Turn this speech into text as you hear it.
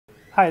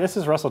Hi, this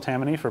is Russell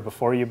Tammany for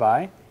Before You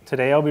Buy.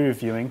 Today I'll be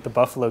reviewing the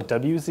Buffalo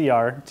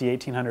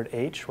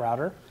WZR-D1800H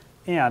router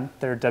and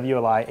their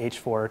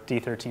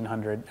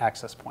WLI-H4-D1300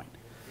 access point.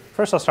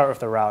 First I'll start with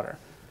the router.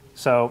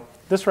 So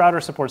this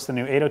router supports the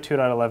new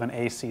 802.11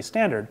 AC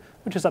standard,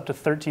 which is up to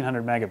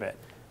 1300 megabit.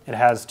 It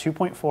has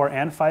 2.4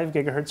 and 5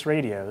 gigahertz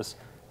radios,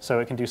 so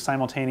it can do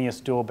simultaneous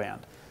dual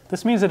band.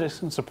 This means that it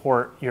can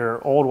support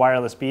your old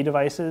wireless B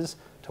devices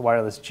to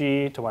wireless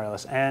G to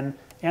wireless N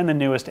and the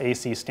newest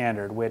AC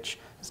standard, which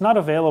is not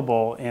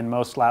available in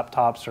most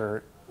laptops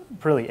or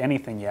really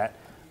anything yet,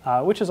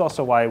 which is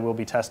also why we'll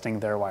be testing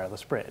their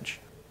wireless bridge.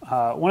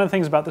 One of the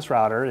things about this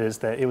router is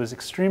that it was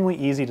extremely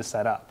easy to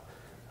set up.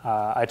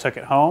 I took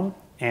it home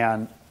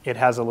and it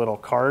has a little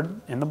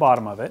card in the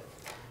bottom of it.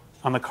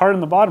 On the card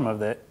in the bottom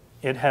of it,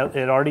 it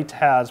already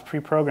has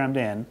pre-programmed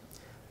in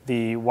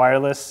the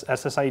wireless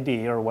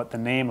SSID, or what the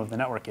name of the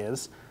network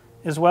is,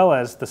 as well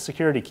as the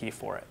security key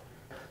for it.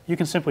 You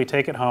can simply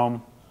take it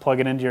home, plug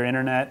it into your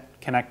internet,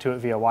 connect to it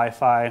via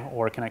Wi-Fi,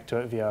 or connect to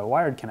it via a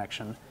wired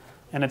connection,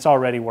 and it's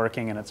already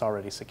working and it's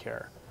already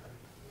secure.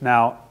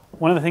 Now,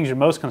 one of the things you're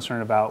most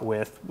concerned about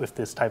with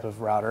this type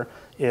of router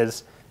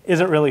is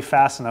it really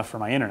fast enough for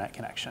my internet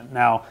connection?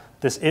 Now,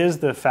 this is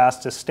the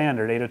fastest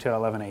standard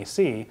 802.11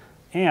 AC,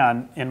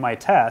 and in my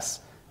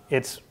tests,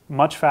 it's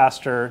much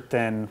faster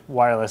than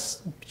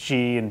wireless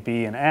G and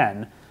B and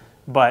N,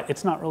 but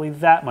it's not really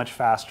that much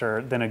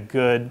faster than a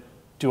good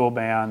dual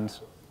band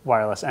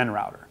wireless N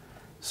router.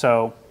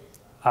 So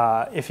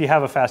if you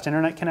have a fast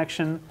internet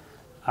connection,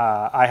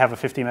 I have a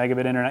 50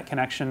 megabit internet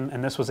connection,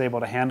 and this was able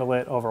to handle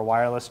it over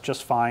wireless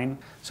just fine.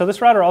 So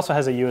this router also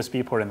has a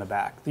USB port in the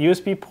back. The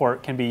USB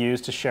port can be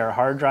used to share a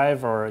hard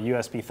drive or a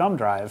USB thumb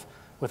drive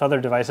with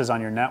other devices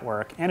on your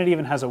network, and it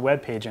even has a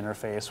web page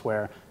interface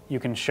where you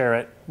can share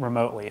it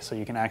remotely, so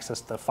you can access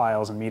the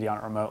files and media on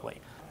it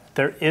remotely.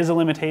 There is a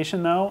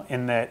limitation though,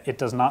 in that it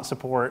does not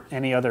support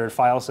any other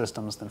file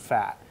systems than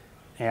FAT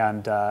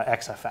and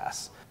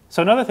XFS.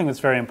 So another thing that's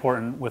very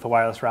important with a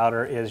wireless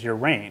router is your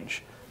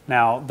range.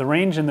 Now, the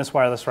range in this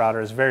wireless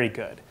router is very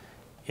good.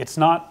 It's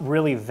not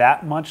really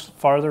that much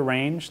farther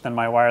range than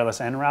my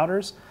wireless N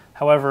routers.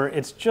 However,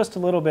 it's just a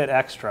little bit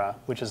extra,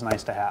 which is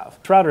nice to have.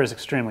 This router is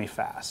extremely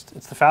fast.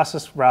 It's the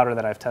fastest router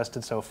that I've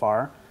tested so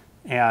far,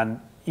 and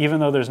even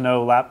though there's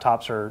no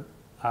laptops or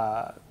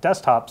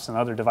desktops and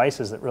other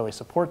devices that really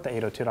support the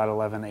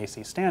 802.11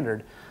 AC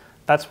standard,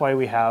 that's why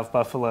we have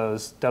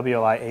Buffalo's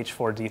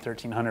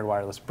WLI-H4-D1300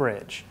 wireless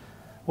bridge.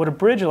 What a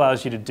bridge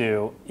allows you to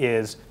do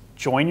is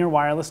join your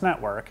wireless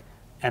network,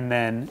 and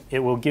then it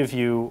will give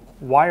you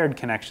wired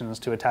connections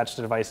to attach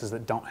to devices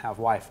that don't have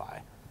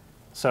Wi-Fi.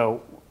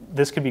 So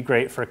this could be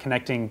great for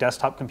connecting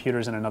desktop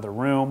computers in another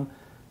room,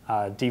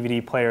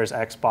 DVD players,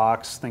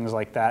 Xbox, things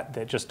like that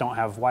that just don't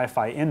have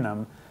Wi-Fi in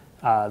them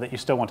that you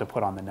still want to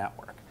put on the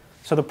network.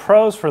 So the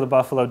pros for the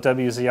Buffalo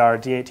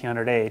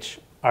WZR-D1800H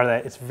are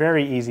that it's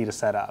very easy to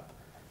set up.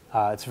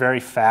 It's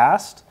very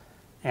fast,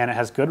 and it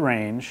has good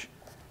range.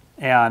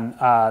 And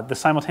the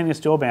simultaneous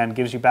dual band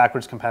gives you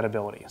backwards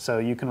compatibility. So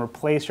you can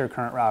replace your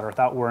current router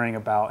without worrying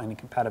about any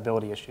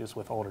compatibility issues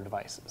with older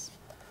devices.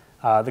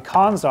 The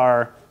cons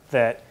are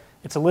that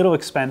it's a little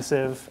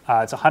expensive.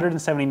 It's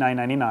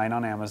 $179.99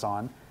 on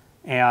Amazon.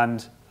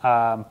 And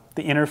the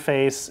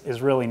interface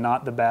is really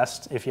not the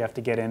best if you have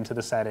to get into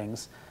the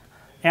settings.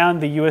 And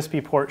the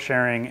USB port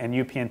sharing and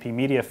UPnP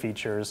media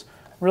features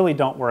really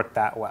don't work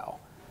that well.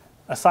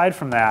 Aside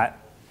from that,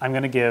 I'm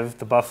going to give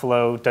the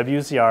Buffalo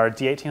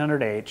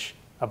WZR-D1800H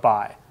a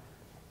buy.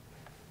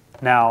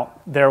 Now,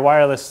 their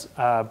wireless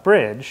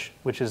bridge,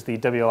 which is the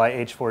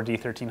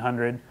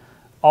WLI-H4-D1300,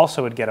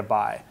 also would get a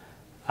buy.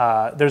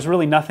 There's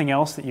really nothing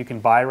else that you can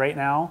buy right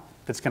now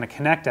that's going to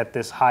connect at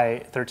this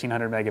high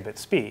 1300 megabit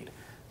speed.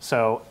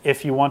 So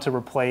if you want to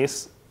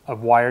replace a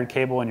wired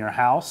cable in your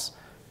house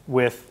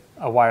with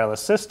a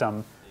wireless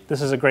system,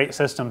 this is a great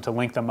system to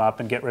link them up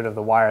and get rid of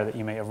the wire that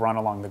you may have run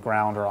along the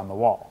ground or on the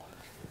wall.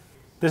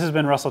 This has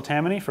been Russell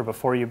Tammany for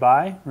Before You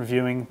Buy,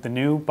 reviewing the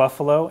new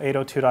Buffalo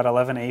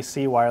 802.11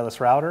 AC wireless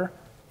router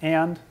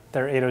and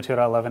their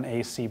 802.11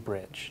 AC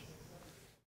bridge.